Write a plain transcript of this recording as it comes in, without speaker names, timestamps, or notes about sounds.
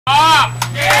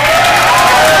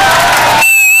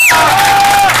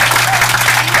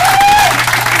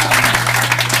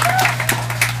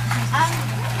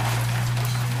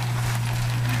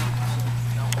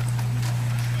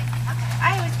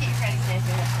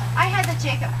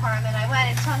Jacob Harmon. I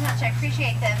went and told him how much I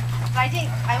appreciate them, but I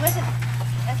didn't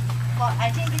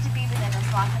get to be with them as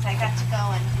long as I got to go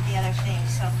and do the other things.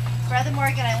 So Brother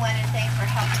Morgan, I went and thanked for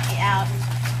helping me out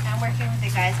and working with the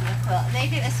guys in the quilt. And they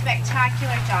did a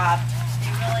spectacular job.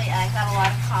 They really got a lot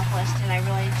accomplished, and I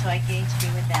really enjoyed getting to be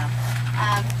with them.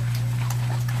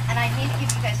 And I need to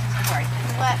give you guys this award.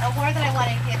 The award that I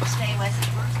wanted to give today was to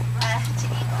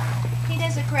Eagle. He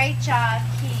does a great job.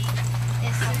 He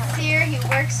is sincere. He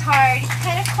works hard. He's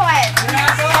kind of quiet. But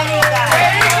he's a funny guy.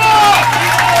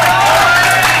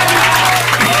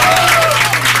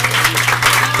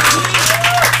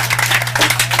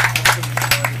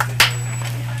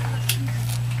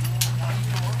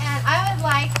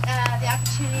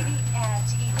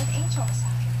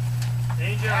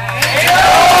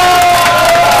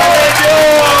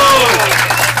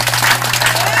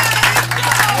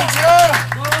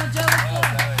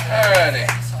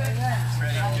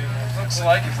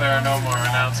 Like if there are no more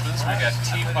announcements, we got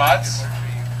teapots.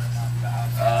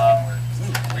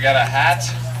 We got a hat.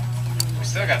 We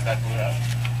still got that blue hat.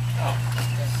 Oh.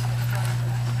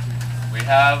 We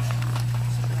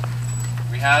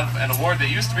have an award that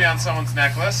used to be on someone's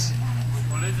necklace.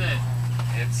 What is it?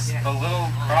 It's the little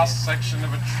cross section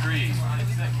of a tree.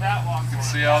 It's the catwalk. You can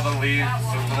see all the leaves,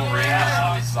 the little rings,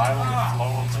 the xylem that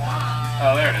flows.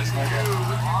 Oh, there it is. Okay.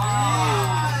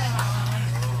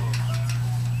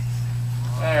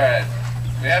 Alright,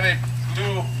 we have a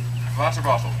blue water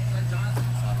bottle.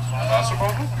 Water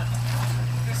bottle?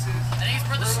 I think it's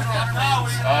Brother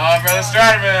Strotterman. Oh, Brother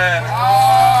Strotterman!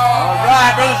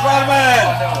 Alright, Brother Strotterman!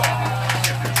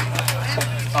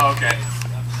 Oh, okay.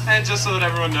 And just so that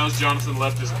everyone knows, Jonathan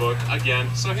left his book again,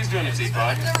 so he's doing a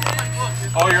teapot.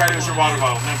 Oh, you're right, it was your water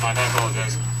bottle. Never mind, I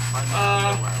apologize.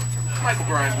 Michael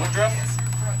Brian Woodruff.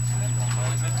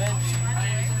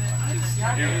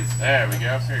 There we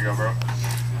go. Here you go, bro.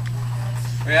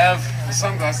 We have the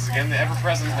sunglasses again, the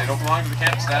ever-present. They don't belong to the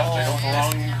camp staff. They don't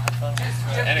belong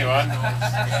to anyone.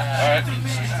 Alright.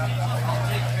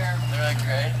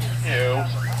 Ew.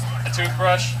 A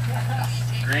toothbrush.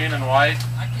 Green and white.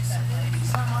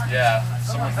 Yeah,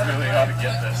 someone really ought to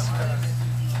get this.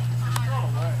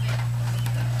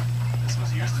 This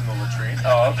was used in the latrine.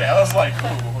 Oh, okay. I was like,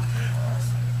 ooh.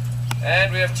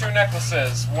 And we have two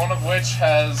necklaces, one of which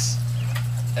has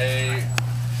a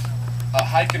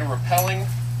hike and rappelling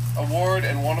award,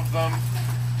 and one of them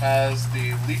has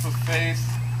the leap of faith,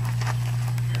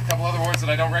 a couple other words that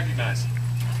I don't recognize.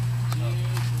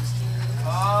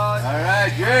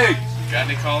 Alright, Jake! Got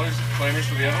any claimers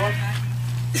for the other one?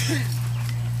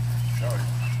 Sure.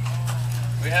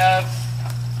 We have,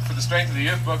 for the Strength of the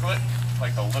Youth booklet,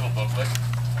 like the little booklet.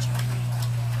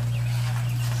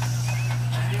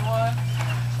 Anyone?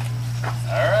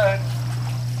 Alright.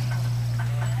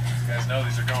 You guys know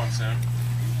these are going soon.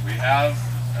 We have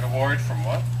an award from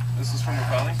what? This is from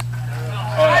rappelling?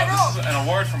 Oh yeah, this is an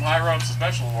award from High Ropes, a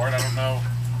special award. I don't know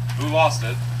who lost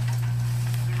it.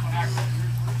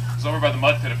 It was over by the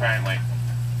mud pit apparently.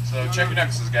 So check your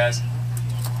necklaces, guys.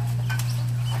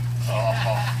 Alright.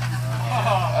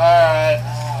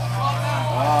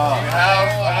 We have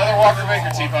another Walker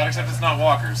Baker teapot, except it's not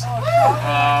Walker's.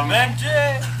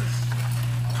 Benji!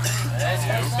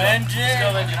 Benji!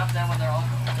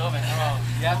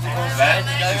 You have to go. Is that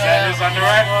his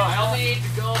underwear? I only need to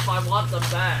go if I want them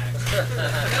back.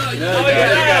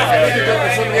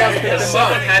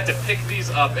 Someone had to pick these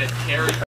up and carry